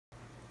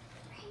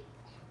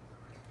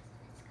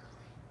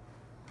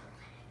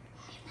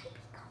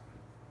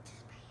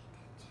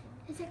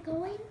Is it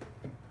going?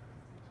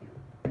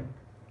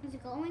 Is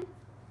it going?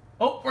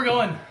 Oh, we're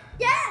going.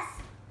 Yes!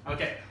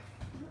 Okay.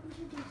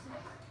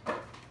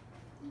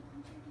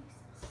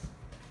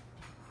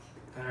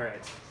 All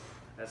right.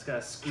 That's got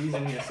to squeeze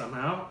in here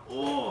somehow.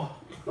 Oh.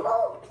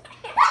 Oh,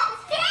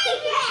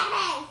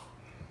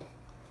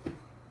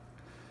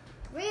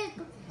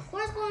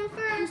 where's going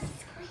first?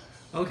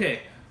 Okay.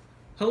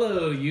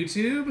 Hello,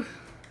 YouTube.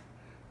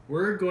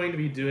 We're going to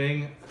be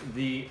doing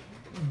the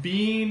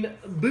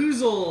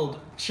Beanboozled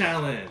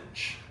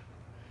challenge.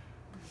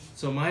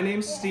 So my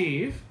name's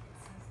Steve,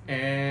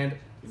 and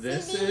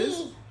this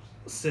is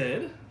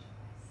Sid,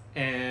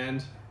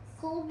 and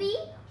Colby,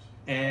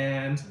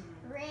 and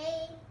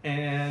Ray,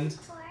 and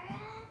Cora,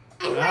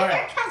 and we're all your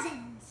right.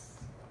 cousins.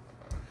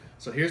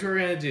 So here's what we're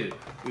gonna do.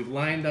 We've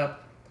lined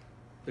up.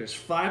 There's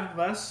 5 of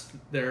us.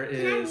 There Can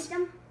I read is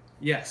them?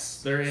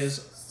 yes. There is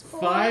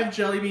 5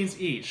 jelly beans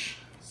each.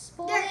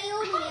 Spoiled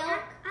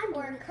milk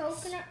or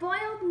coconut.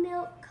 Spoiled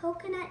milk,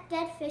 coconut,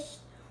 dead fish,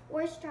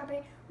 or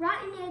strawberry,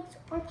 rotten eggs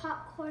or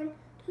popcorn,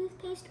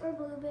 toothpaste or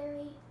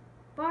blueberry,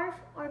 barf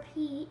or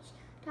peach,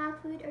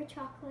 dog food or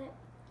chocolate,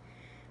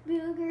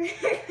 booger,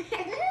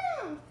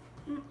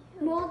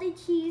 moldy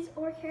cheese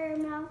or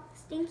caramel,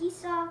 stinky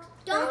socks,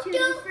 or tutti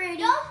frutti.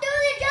 Don't do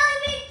the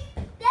jelly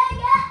beans!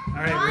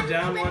 All right, we're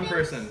down one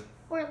person.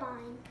 Or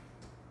lime.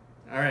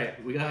 All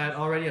right, we got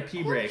already a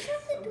pee break. Shut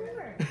the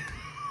door.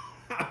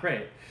 All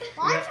right.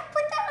 Why'd you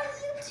put that on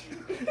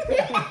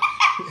YouTube?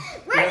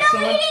 We're have not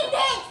someone- eating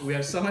this! We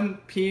have someone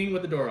peeing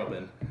with the door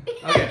open.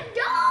 Okay.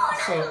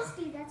 No,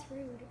 Steve, that's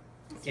rude.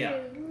 That's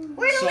rude.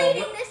 We're So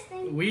deleting this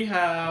thing. we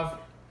have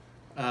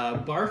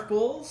barf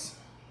bowls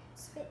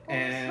Spitballs.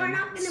 and We're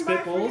not gonna barf, we're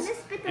spitballs, gonna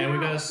spit them and we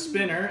got a out.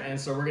 spinner, and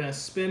so we're gonna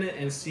spin it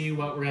and see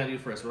what we're gonna do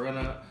first. We're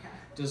gonna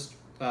just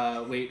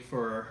wait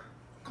for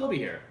Colby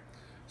here.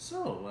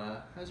 So,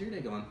 how's your day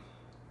going?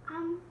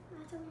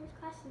 That's a weird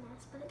question to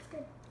ask, but it's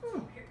good.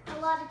 Oh. A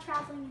lot of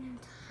traveling and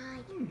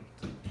I'm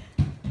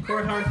tired.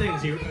 Cora, how are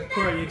things?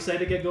 Cora, you excited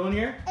to get going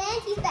here?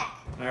 And he's back.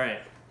 All right.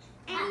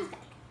 And he's back.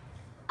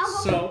 I'll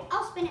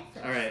spin it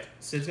first. All right.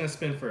 Sid's gonna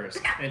spin first,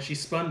 and she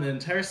spun the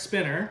entire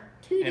spinner.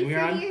 Tutti And we're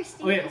on. Frutti or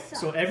Stinky Okay, Socks?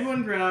 so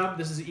everyone grab.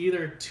 This is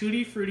either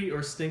Tutti Frutti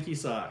or Stinky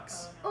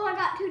Socks. Oh, I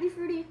got Tutti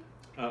Frutti.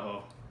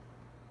 Uh-oh.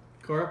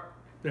 Cora,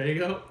 there you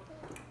go.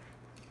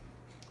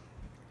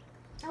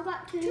 I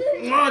got Tutti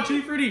Frutti. Oh,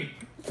 Tutti Frutti.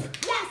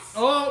 Yes!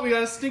 Oh, we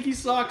got Stinky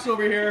Socks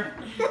over here.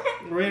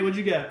 Ray, what'd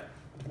you get?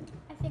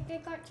 I think I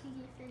got Tutti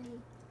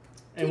Frutti.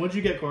 And what'd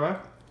you get,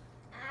 Cora?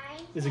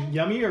 Is it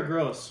yummy or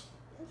gross?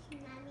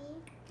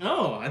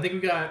 Oh, I think we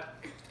got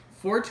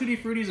 4 Tutti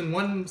Fruttis and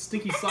 1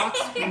 Stinky Socks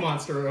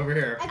monster over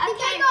here. I think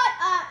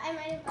I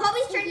might have got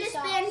Colby's turn to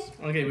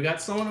spin. Okay, we got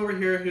someone over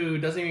here who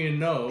doesn't even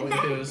know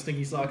if it was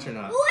Stinky Socks or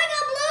not. Oh, I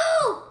got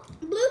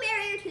blue!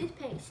 Blueberry or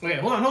toothpaste. Okay,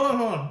 hold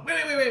on.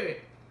 Wait.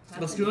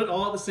 Let's do it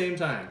all at the same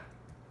time.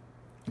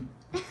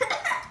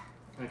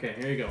 Okay,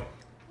 here you go.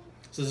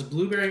 So this is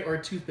blueberry or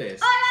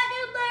toothpaste? I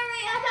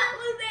got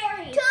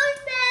blueberry.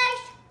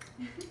 Toothpaste.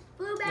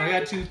 Blueberry. I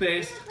got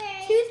toothpaste.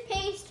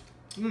 Toothpaste.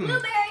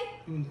 Blueberry.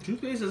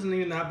 Toothpaste isn't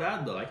even that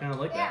bad though. I kind of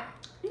like that.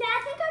 Yeah,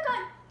 I think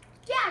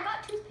I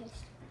got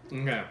toothpaste.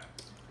 Okay.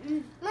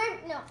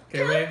 No.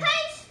 Okay, Ray.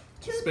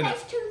 Spin it.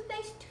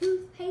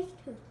 Toothpaste.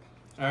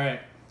 All right.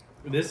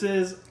 This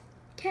is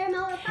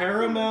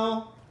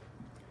caramel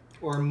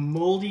or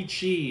moldy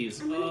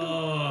cheese.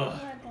 Oh.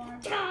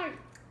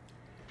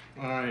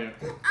 All right.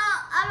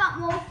 I got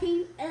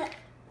moldy. I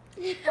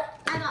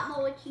got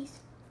moldy cheese.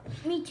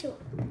 Me too.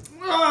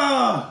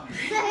 Oh.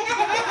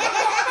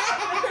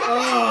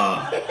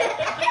 Oh.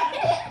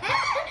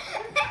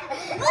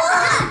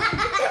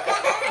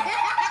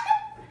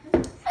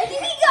 I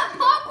think he got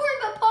popcorn,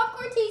 but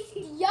popcorn tastes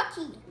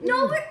yucky.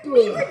 No,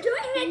 we were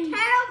doing it,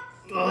 Carol.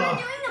 We were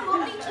doing the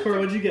moldy cheese. Cora,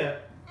 what'd you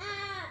get?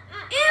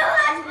 Ew,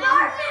 that's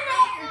barf in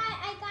there.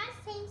 I got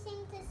same thing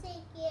to say,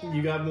 yeah.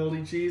 You got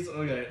moldy cheese?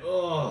 Okay.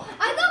 Oh.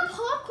 I got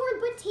popcorn,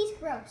 but it tastes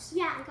gross.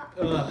 Yeah, I got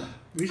popcorn. Ugh.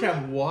 We should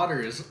have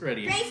waters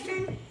ready. Ray's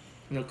turn.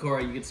 No,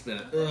 Cora, you can spin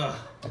it. Ugh.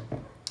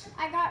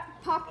 I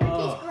got popcorn.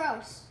 Oh. Tastes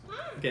gross.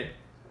 Okay.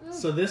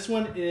 So this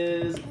one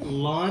is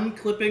lawn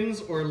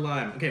clippings or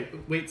lime. Okay,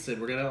 wait, Sid.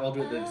 We're gonna all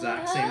do it at the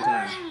exact same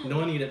time. No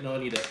one eat it.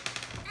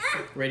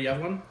 Ray, do you have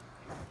one?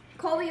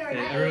 Colby already.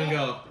 Okay, everyone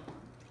go.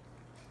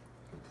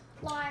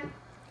 Lime.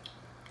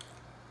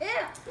 Ew.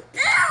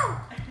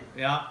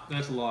 Yeah,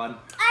 that's lawn.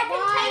 I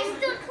can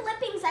taste the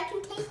clippings. I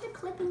can taste the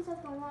clippings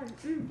of the lime.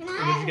 Can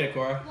What did you get,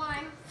 Cora?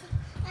 Lime.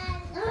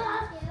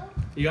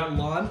 You got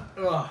lawn?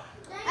 Ugh.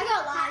 I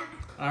got lime.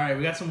 All right,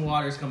 we got some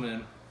waters coming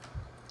in.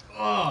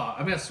 Oh,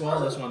 I'm gonna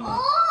swallow this one though.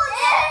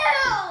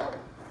 Oh,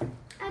 ew!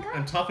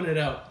 I'm toughing it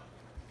out.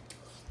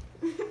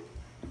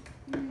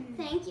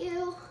 Thank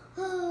you.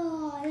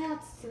 Oh,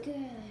 that's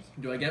good.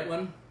 Do I get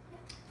one?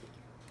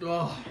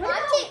 Oh,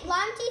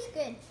 Lime tastes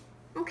good.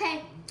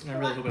 Okay. I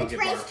really hope I don't It's get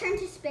Ray's barf. turn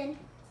to spin.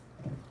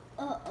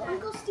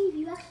 Uncle Steve,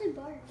 you actually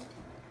barfed.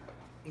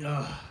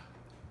 Ugh.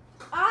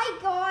 I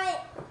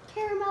got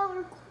caramel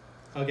or...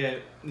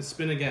 Okay, let's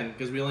spin again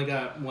because we only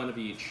got one of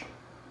each.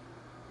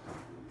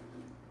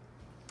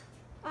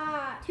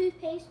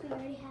 Toothpaste, we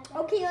already had that.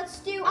 Okay, let's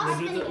do.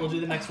 We'll do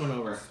the next one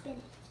over. Spin it.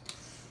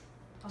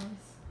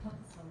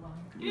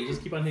 You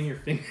just keep on hitting your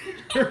finger.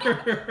 Can you guess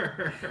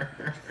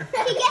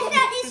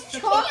that is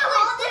chocolate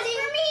pudding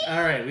for me?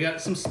 All right, we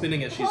got some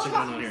spinning issues going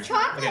on here.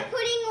 Chocolate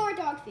pudding or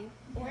dog food?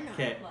 Or not?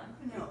 Okay.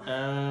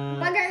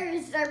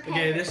 Boogers or pears?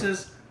 Okay, this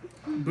is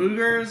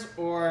boogers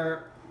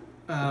or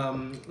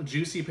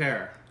juicy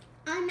pear.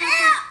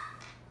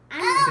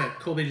 Okay,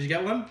 Colby, did you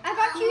get one? I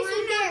got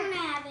juicy pear. I'm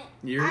gonna have it.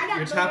 You're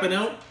tapping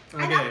out?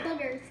 Okay. I got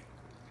boogers.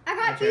 I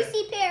got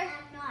juicy pear.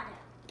 I'm not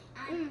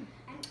it.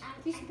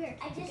 Juicy pear.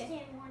 I just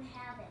didn't want to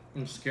have it.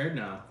 I'm scared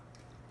now.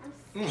 I'm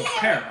scared.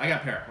 Pear. I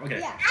got pear. Okay.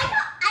 Yeah. I'm the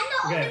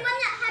Okay. only one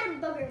that had a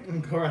booger.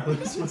 Cora,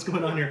 what's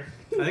going on here?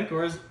 I think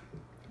Cora's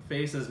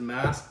face is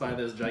masked by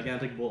this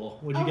gigantic bowl.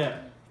 What'd you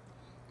get?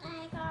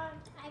 I got.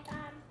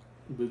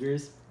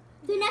 Boogers?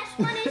 The next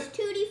one is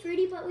Tutti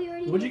Frutti, but we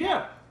already What'd you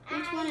get?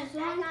 Which one is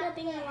long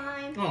clipping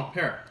lime? Oh,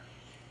 pear.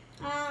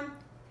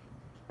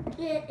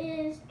 It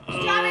is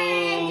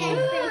strawberry and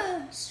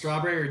dead fish.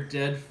 Strawberry or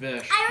dead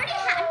fish? I already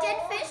had dead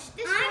fish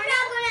this morning. I'm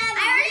not gonna have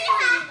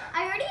I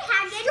already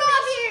had dead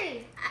Strawberry.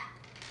 fish.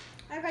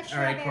 I got All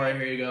strawberry. right, Cora,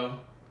 here you go.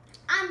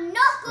 I'm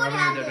not gonna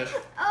Strawberry have or it. dead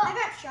fish? Oh, I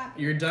got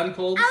strawberry. You're done,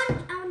 Colbs? I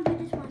want to do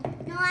this one.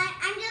 No,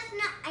 I'm just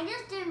not. I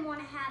just didn't want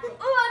to have it.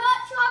 Oh, I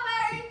got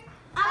strawberry.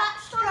 I got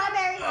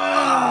strawberry.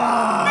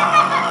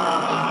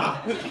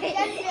 Uncle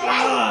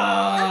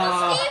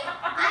Steve,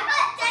 I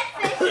got dead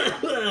fish.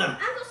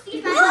 Uncle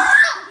Steve, I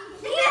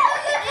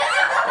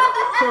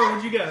Cora,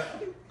 what'd you get?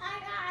 I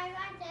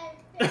got dead.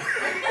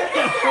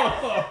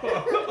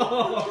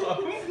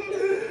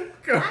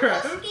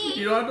 Cora,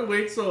 you don't have to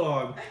wait so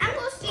long.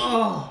 Uncle Steve,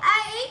 Oh.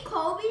 I ate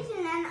Colby's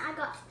and then I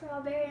got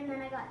strawberry and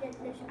then I got dead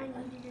fish. I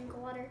need to drink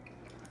water.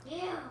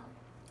 Yeah.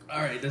 All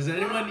right, does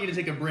anyone need to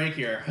take a break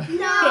here?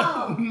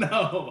 No.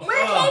 No.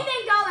 We're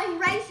keeping going.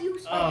 Rice, you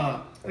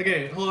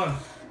Okay, hold on.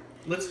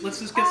 Let's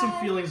just get some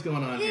feelings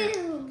going on here.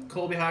 Ew.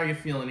 Colby, how are you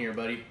feeling here,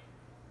 buddy?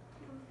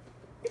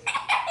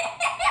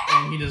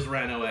 And he just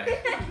ran away.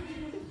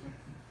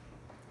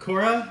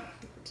 Cora,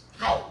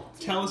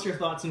 tell us your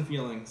thoughts and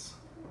feelings.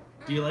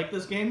 Do you like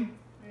this game?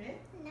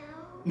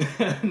 No.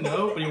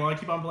 No, but you want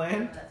to keep on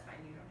playing? That's fine,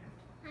 you don't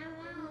have to. I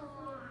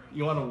want.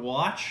 You want to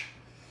watch?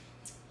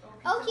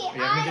 Okay, Are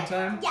you having a good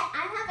time? Yeah,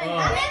 I'm having. Oh.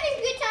 I'm having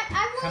a good time.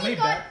 How many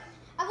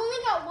I've only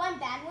got one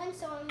bad one,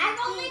 so I've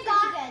only feeling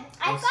got. pretty good.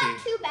 I've Let's got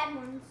see. 2 bad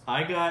ones.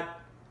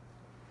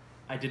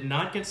 I did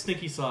not get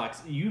stinky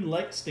socks. You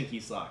liked stinky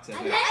socks, I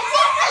think.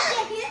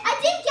 I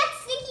didn't get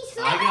stinky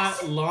socks. I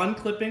got lawn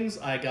clippings.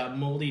 I got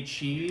moldy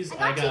cheese.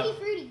 I got tutti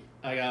frutti.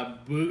 I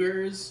got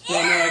boogers.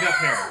 Well, no, I got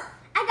pear.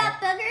 I got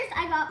boogers.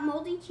 I got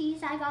moldy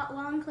cheese. I got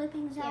lawn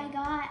clippings. I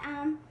got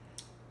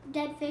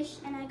dead fish,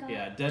 and I got.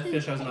 Yeah, dead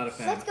fish. I was not a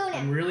fan. Let's go now.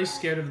 I'm really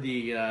scared of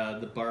the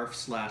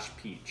barf /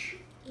 peach.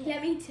 Yeah,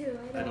 me too.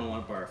 I don't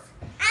want barf.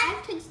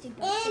 I've tasted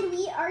both. And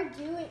we are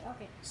doing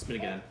okay. Spin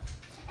again.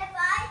 If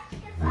I see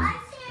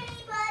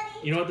anybody.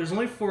 You know what? There's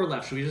only 4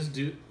 left. Should we just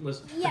do?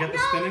 Let's forget the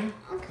spinning.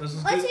 Let's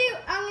just Let's do. do.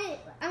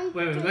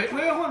 Wait, hold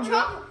on.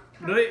 Chocolate.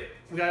 Wait,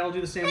 we gotta all do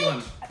the same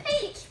one.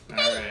 Peach. All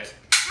right.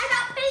 I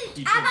got peach.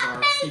 Peach I or got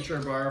barf. peach. Peach or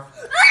barf.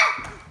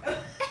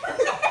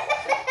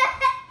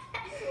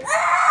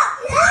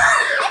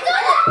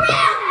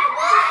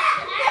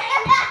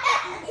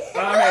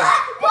 All right.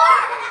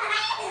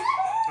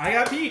 I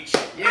got peach.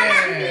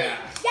 Yeah.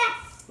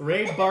 Yes.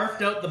 Ray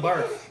barfed out the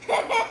barf. Okay,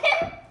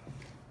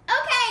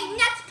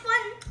 next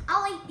one.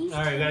 I'll eat these.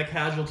 All right, we got a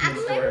casualty in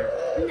the store.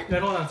 Wait,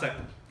 hold on a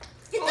second.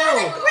 It's on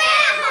the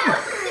ground.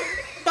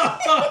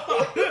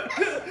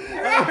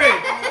 All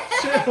right,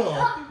 chill.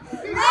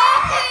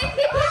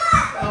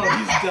 Oh,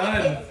 he's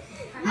done.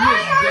 He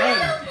is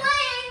done.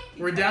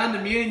 We're down to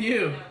me and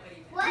you.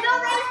 What?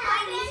 No, Ray's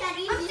playing. He said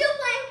easy. I'm still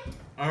playing.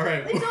 All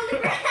right. It's on the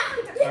ground.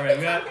 All right,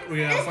 we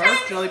got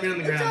barf, jelly bean on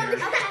the ground here.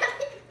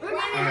 We're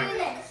gonna All do right.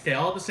 this. Okay,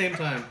 all at the same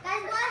time.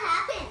 Guys, what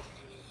happened?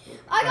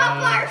 I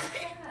got barf.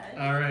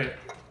 All right.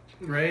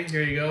 Ray,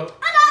 here you go. I got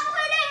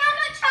pudding. I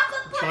got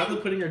chocolate pudding.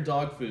 Chocolate pudding or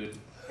dog food?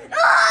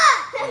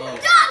 Ah! Oh.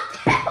 Dog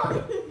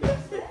pound.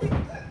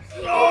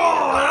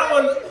 Oh, that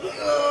one. Ugh.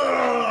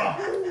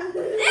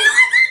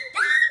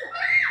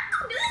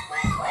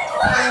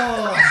 Oh.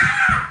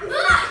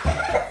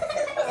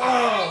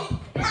 Oh.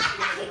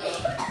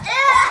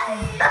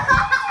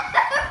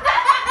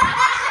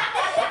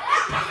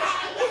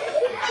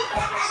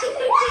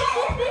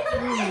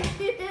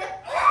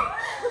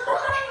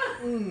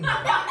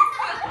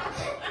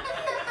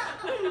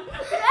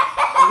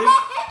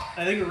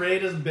 I think Ray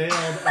just bailed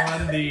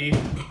on the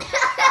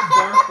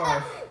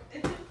barf.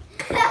 He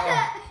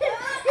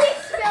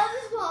spilled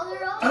his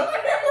water all over.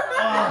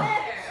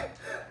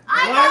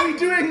 Why are we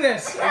doing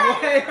this?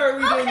 Why are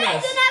we doing Okay,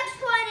 this? the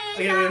next one is.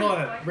 Okay, wait, hold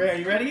on. Ray, are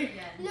you ready?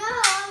 No,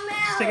 I'm out.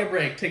 Just take a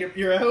break.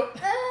 You're out.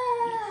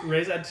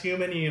 Ray's had too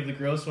many of the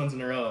gross ones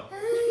in a row.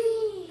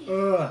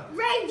 Ugh.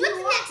 Ray,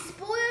 what's next?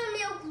 Spoiled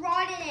milk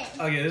rotted it.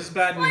 Okay, this is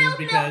bad news Spoiled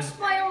because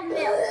milk, spoiled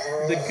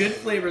milk. the good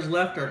flavors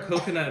left are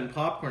coconut and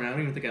popcorn. I don't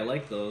even think I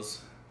like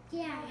those.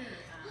 Yeah.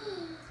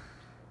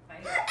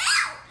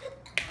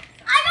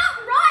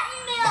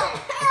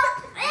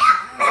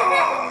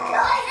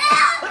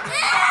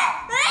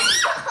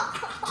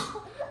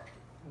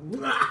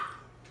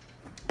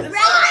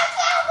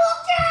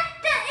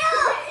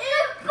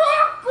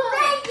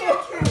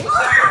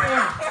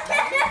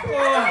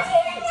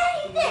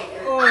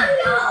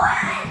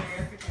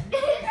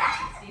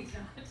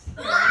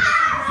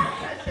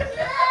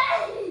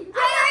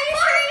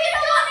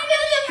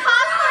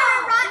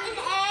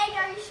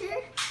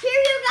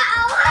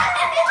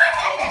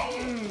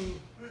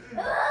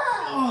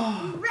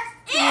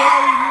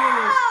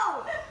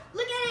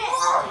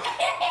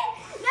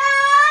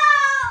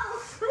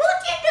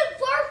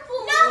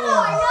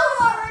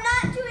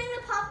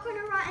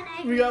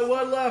 We got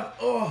one left.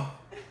 Oh.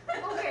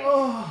 Okay.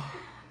 Oh.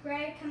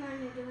 Greg, come on,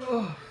 you're doing it.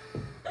 Oh.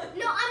 No, I'm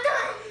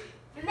not.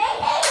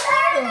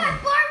 I already got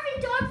barf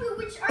and dog food,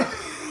 which are the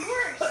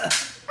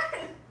worst.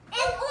 And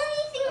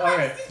only thing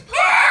left is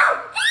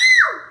ow!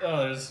 Ow! Oh,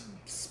 there's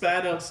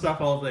spat out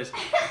stuff all over the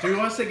place. Do we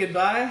want to say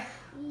goodbye?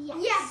 Yes.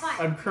 Yeah,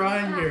 bye. I'm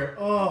crying here.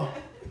 Oh.